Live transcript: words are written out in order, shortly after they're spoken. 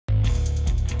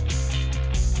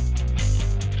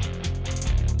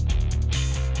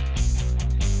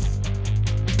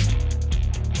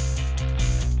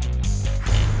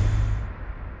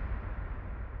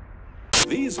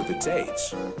These are the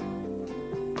Tates.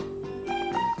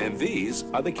 And these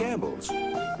are the Campbells.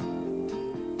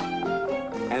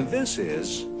 And this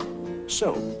is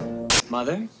soap.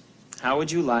 Mother, how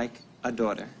would you like a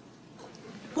daughter?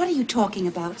 What are you talking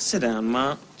about? Sit down,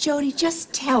 Ma. Jody,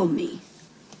 just tell me.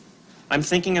 I'm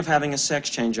thinking of having a sex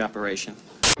change operation.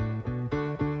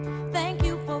 Thank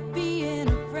you for being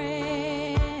a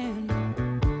friend.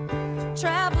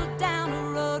 Travel down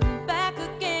the road and back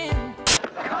again.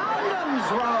 Condoms,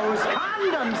 Rose!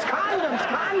 Condoms, condoms,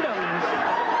 condoms!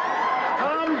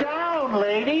 Calm down,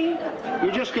 lady.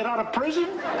 You just get out of prison?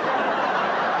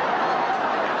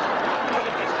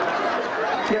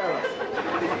 Yeah.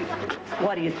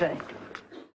 What do you think?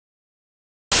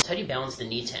 How do you balance the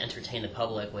need to entertain the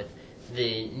public with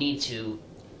the need to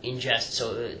ingest,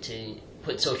 to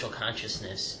put social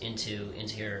consciousness into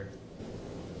your?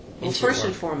 Well, first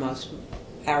and foremost,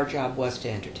 our job was to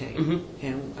entertain,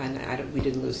 and we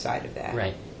didn't lose sight of that.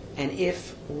 Right. And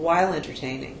if, while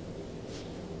entertaining,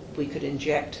 we could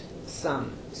inject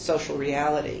some social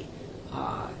reality,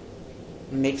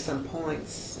 make some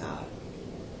points,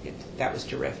 that was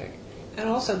terrific. And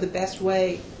also, the best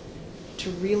way to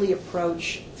really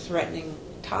approach threatening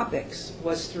topics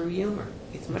was through humor.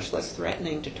 It's much less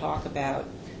threatening to talk about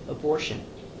abortion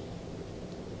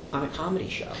on a comedy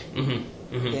show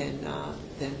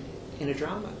than in a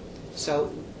drama.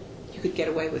 So you could get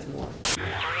away with more.